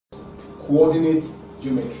coordinate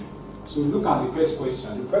geometry. So look at the first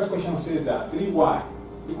question. The first question says that 3y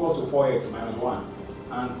equals to 4x minus 1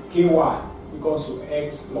 and ky equals to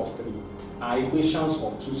x plus 3 are equations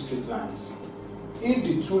of two straight lines. If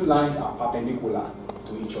the two lines are perpendicular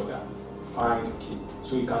to each other, find k.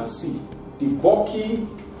 So you can see the bulky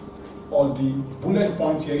or the bullet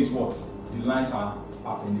point here is what? The lines are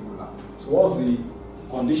perpendicular. So what's the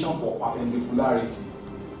condition for perpendicularity?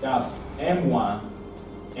 That's m1,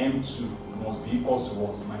 m2 must be equals to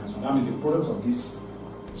what? Minus 1. That means the product of this.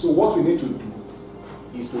 So what we need to do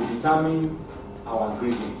is to determine our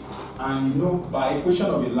gradient. And you know, by equation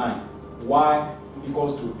of a line, y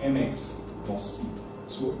equals to mx plus c.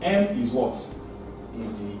 So m is what?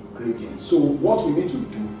 Is the gradient. So what we need to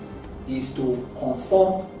do is to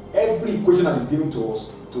conform every equation that is given to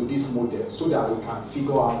us to this model so that we can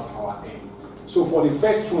figure out our m. So for the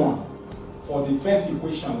first one, for the first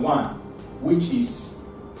equation 1, which is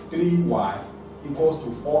 3y equals to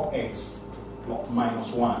 4x plus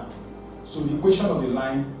minus 1. So the equation of the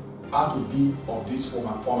line has to be of this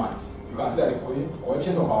format. You can see that the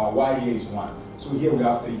coefficient of our y here is 1. So here we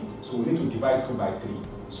have 3. So we need to divide through by 3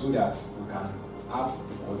 so that we can have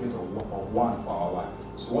the coefficient of 1 for our y.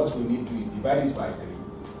 So what we need to do is divide this by 3,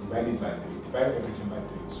 divide this by 3, divide everything by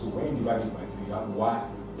 3. So when you divide this by 3, you have y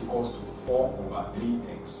equals to 4 over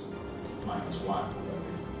 3x minus 1 over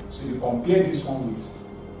 3. So you compare this one with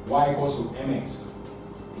y equals to mx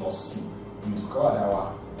plus c. You discover that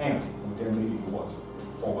our m will definitely be what?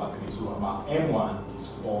 4 over 3. So our m1 is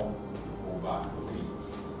 4 over 3.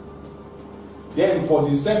 Then for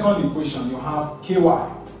the second equation, you have ky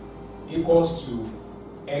equals to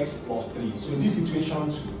x plus 3. So in this situation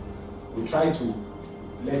too, we try to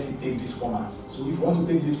let it take this format. So if you want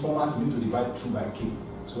to take this format, you need to divide through by k.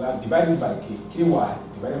 So we have divided by k, ky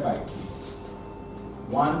divided by k,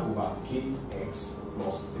 1 over kx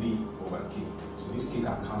plus 3 over k. So this k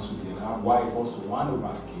can cancel it. Now y equals to 1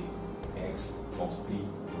 over k x plus 3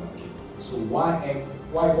 over k. So y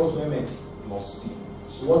equals to mx plus c.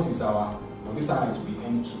 So what is our, well, this time it will be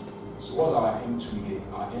m2. So what's our m2 here?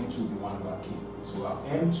 Our m2 will be 1 over k. So our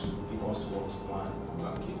m2 equals to what? 1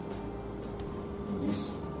 over k. In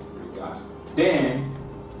this regard. Then,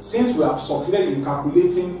 since we have succeeded in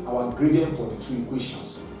calculating our gradient for the two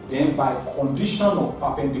equations, then by condition of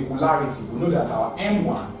perpendicularity, we know that our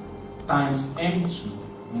m1 times m2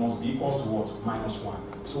 must be equals to what? Minus 1.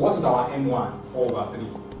 So what is our m1? 4 over 3.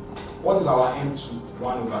 What is our m2?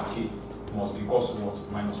 1 over k must be equals to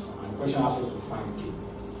what? Minus 1. And the question asks us to find k.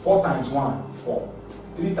 4 times 1, 4.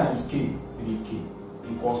 3 times k, 3k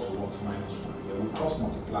equals to what? Minus 1. Then we cross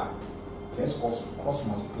multiply. Let's also cross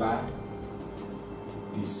multiply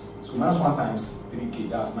this. So minus 1 times 3k,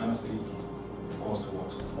 that's minus 3k equals to what?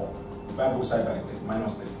 4. Divide both sides by 3,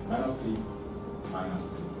 minus 3, minus 3, minus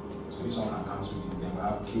 3. So this one can cancel this. Then we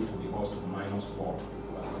have k to be equals to minus 4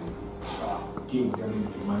 over 3. So our k will definitely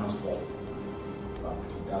be minus 4 over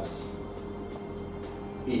 3. That's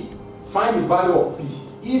A. Find the value of p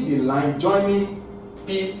if the line joining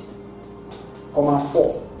p,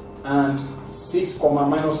 4 and 6,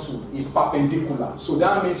 minus 2 is perpendicular. So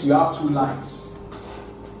that means you have two lines.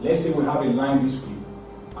 Let's say we have a line this way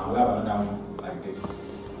and we have another one like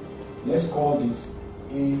this. Let's call this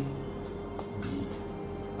A, B,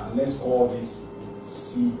 and let's call this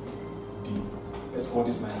C, D. Let's call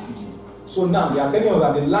this line C, D. So now they are telling us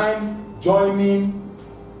that the line joining,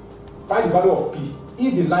 find the value of P.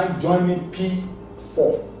 If the line joining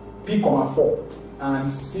P4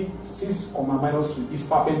 and 6, minus 2 is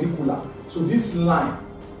perpendicular. So this line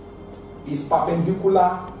is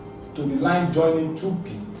perpendicular to the line joining 2P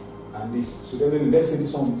and this. So then let's say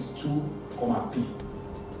this one is 2, P.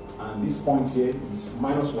 And this point here is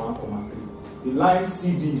minus 1, 3. The line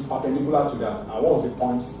CD is perpendicular to that. And what's the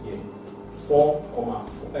point here?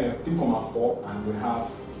 3, 4, and we have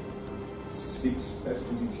 6. Let's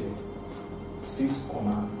put it here. 6,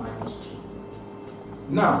 minus 2.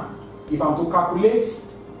 Now, if I'm to calculate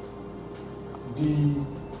the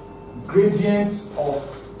gradient of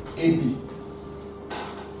AB,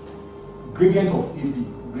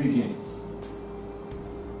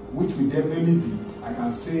 which will definitely be, I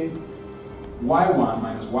can say y1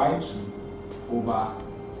 minus y2 over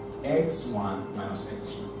x1 minus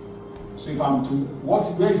x2. So if I'm to,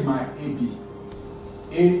 where is my AB?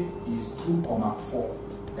 A is 2, 4,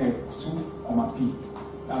 2, P.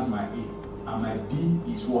 That's my A. And my B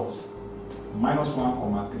is what? Minus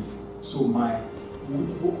 1, 3. So my,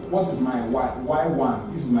 what is my Y?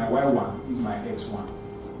 Y1, this is my Y1, this is my X1.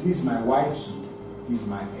 This is my Y2, this is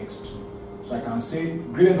my X2. So I can say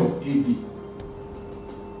gradient of AB.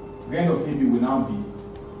 Gradient of AB will now be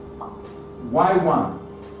Y1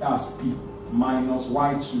 that's P, minus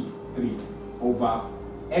Y2, 3, over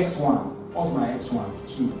X1. What's my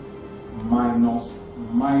X1? 2, minus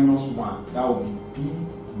 1. That will be P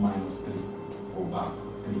minus 3 over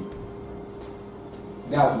 3.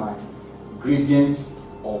 That's my gradient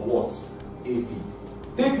of what? AB.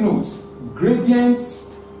 Take note, gradient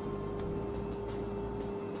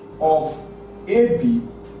of AB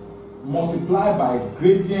multiplied by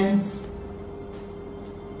gradient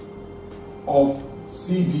of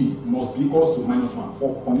CD must be equals to minus 1.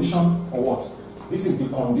 For condition for what? This is the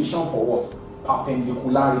condition for what?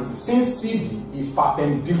 Perpendicularity. Since CD is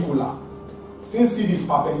perpendicular,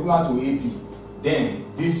 to AB, then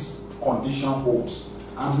this condition holds.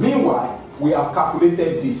 And meanwhile, we have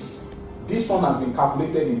calculated this. This one has been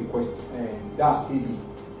calculated in the question. That's AB,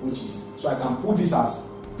 which is, so I can put this as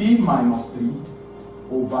P minus 3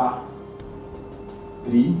 over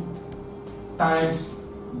 3 times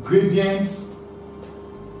gradient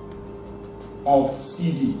of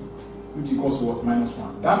CD, which equals to what? Minus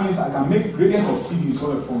 1. That means I can make gradient of CD is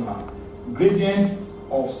sort of formula. Gradient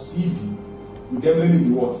of CD will definitely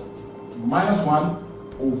be what? Minus 1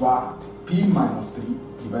 over P minus 3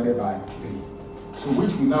 divided by 3. So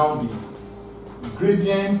which will now be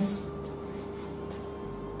gradient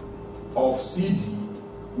of CD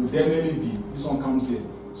will definitely be, this one comes here.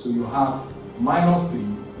 So you have minus 3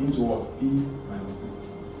 into what? P minus 3.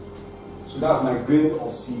 So that's my gradient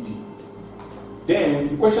of CD. Then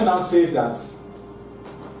the question now says that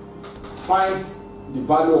find the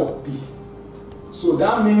value of P. So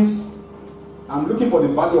that means I'm looking for the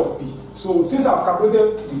value of P. So since I've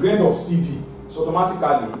calculated the gradient of CD, so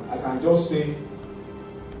automatically I can just say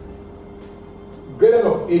gradient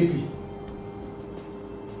of AB.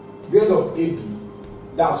 Gradient of AB,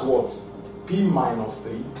 that's what? P minus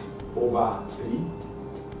 3 over 3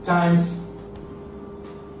 times,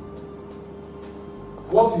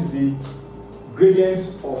 what is the gradient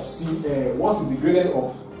of what is the gradient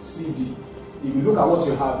of CD? If you look at what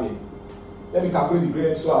you have here, let me calculate the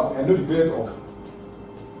gradient. So I know the gradient of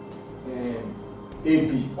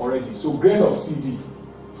AB already. So gradient of CD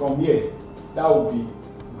from here, that would be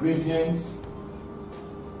gradient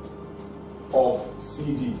of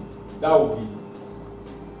CD. That would be,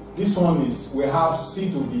 this one is, we have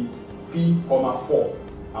C to be P, 4,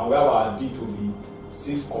 and we have our D to be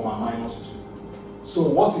 6, minus 2. So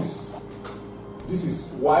what is, this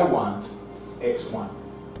is Y1, X1.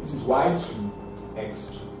 This is Y2,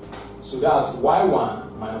 X2. So that's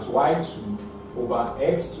Y1 minus Y2 over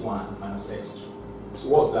X1 minus X2. So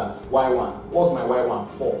what's that? Y1. What's my Y1?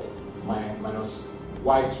 4. Minus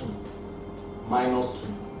Y2 minus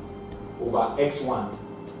 2 over X1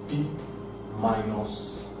 P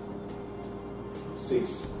minus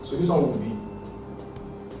 6. So this one will be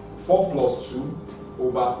 4 plus 2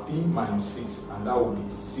 over P minus 6, and that will be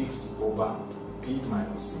 6 over P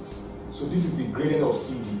minus 6. So this is the gradient of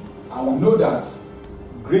CD. And we know that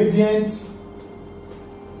gradient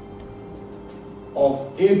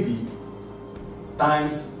of AB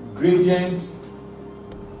times gradient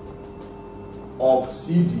of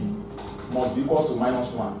CD must be equal to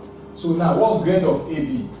minus 1. So now what's gradient of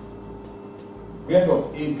AB? Gradient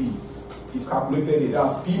of AB is calculated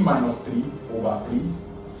as P minus 3 over 3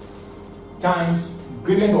 times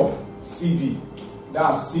gradient of CD,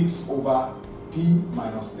 that's 6 over P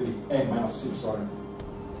minus 3, minus 6, sorry.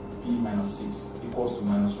 P minus 6 equals to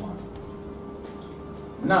minus 1.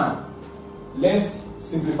 Now, let's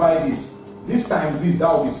simplify this. This times this,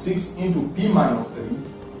 that will be 6 into P minus 3.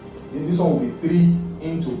 Then this one will be 3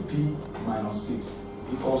 into P minus 6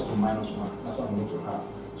 equals to minus 1. That's what I'm going to have.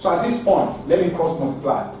 So at this point, let me cross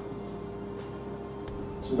multiply.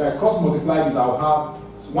 So if I cross multiply this, I'll have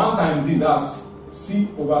 1 times this, that's C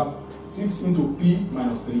over 6 into P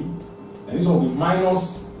minus 3. And this one will be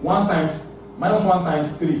minus 1 times, minus 1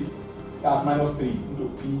 times 3. That's minus 3 into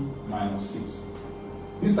P minus 6.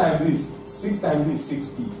 This times this, 6 times this,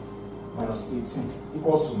 6P minus 18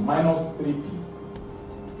 equals to minus 3P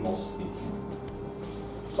plus 18.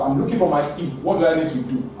 So I'm looking for my P. What do I need to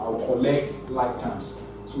do? I will collect like terms.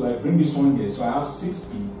 So I bring this one here. So I have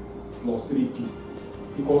 6P plus 3P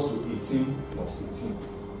equals to 18 plus 18.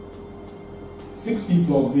 6P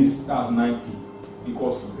plus this, that's 9P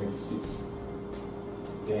equals to 36.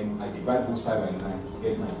 Then I divide both sides by 9 to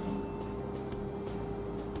get my P.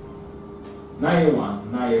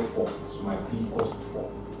 9A1, 9A4, so my P equals to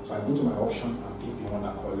 4. So I go to my option and pick the one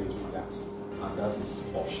that correlates with that, and that is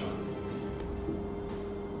option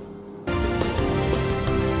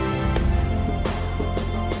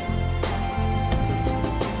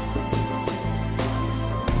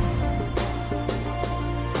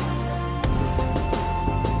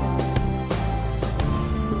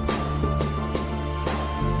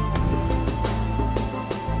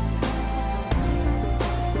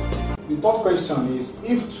third question is,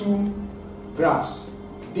 if two graphs,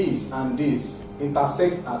 this and this,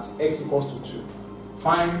 intersect at x equals to 2,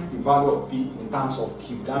 find the value of p in terms of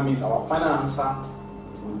q. That means our final answer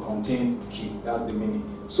will contain q. That's the meaning.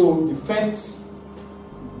 So the first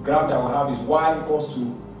graph that we have is y equals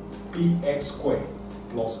to px squared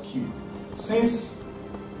plus q. Since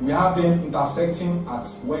we have them intersecting at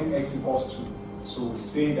when x equals 2, so we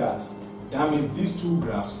say that means these two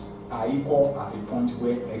graphs are equal at a point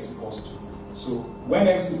where x equals 2. So when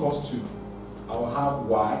x equals 2, I will have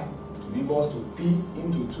y to be equals to p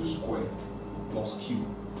into 2 squared plus q.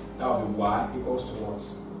 That will be y equals to what?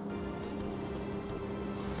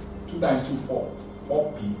 2 times 2, 4.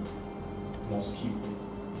 4p plus q.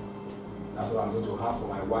 That's what I'm going to have for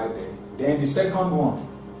my y there. Then the second one,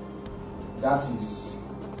 that is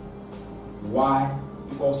y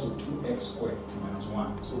equals to 2x squared minus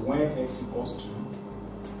 1. So when x equals 2,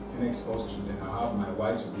 then I have my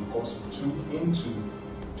y to be equals to 2 into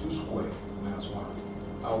 2 squared minus 1.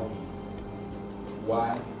 That will be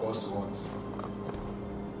y equals to what?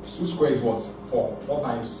 2 squared is what? 4. 4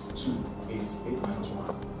 times 2, 8. 8 minus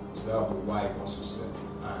 1. So that will be y equals to 7.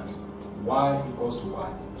 And y equals to y.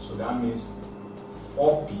 So that means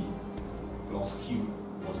 4p plus q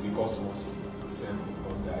must be equals to what? 7,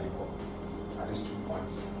 because they are equal at these 2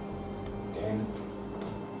 points. Then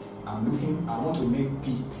I want to make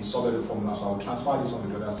p the solid formula, so I will transfer this on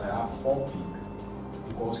the other side. I have 4p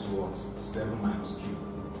equals to what? 7 minus q.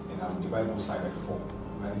 And I will divide both sides by 4.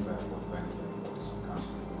 Divide this by 4, divide this by 4. So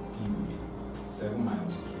cancel. P will be 7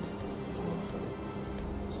 minus q over 4.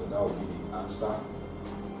 So that will be the answer.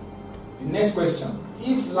 The next question: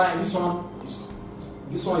 if line, this one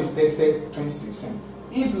is tested 2016.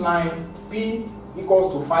 If line P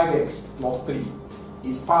equals to 5x plus 3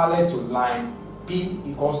 is parallel to line P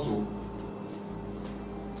equals to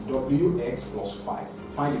wx plus 5,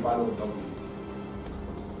 find the value of w.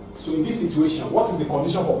 So in this situation, what is the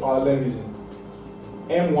condition for parallelism?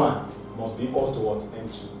 M1 must be equals to what?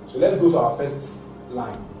 M2. So let's go to our first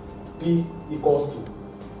line. P equals to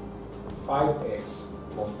 5x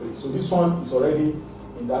plus 3. So this one is already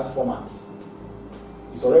in that format.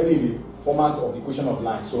 It's already in the format of the equation of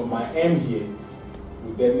line. So my m here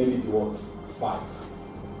will definitely be what? 5.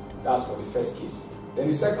 That's for the first case. Then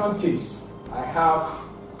the second case, I have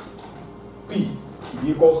P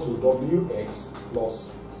equals to wx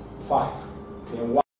plus 5. Then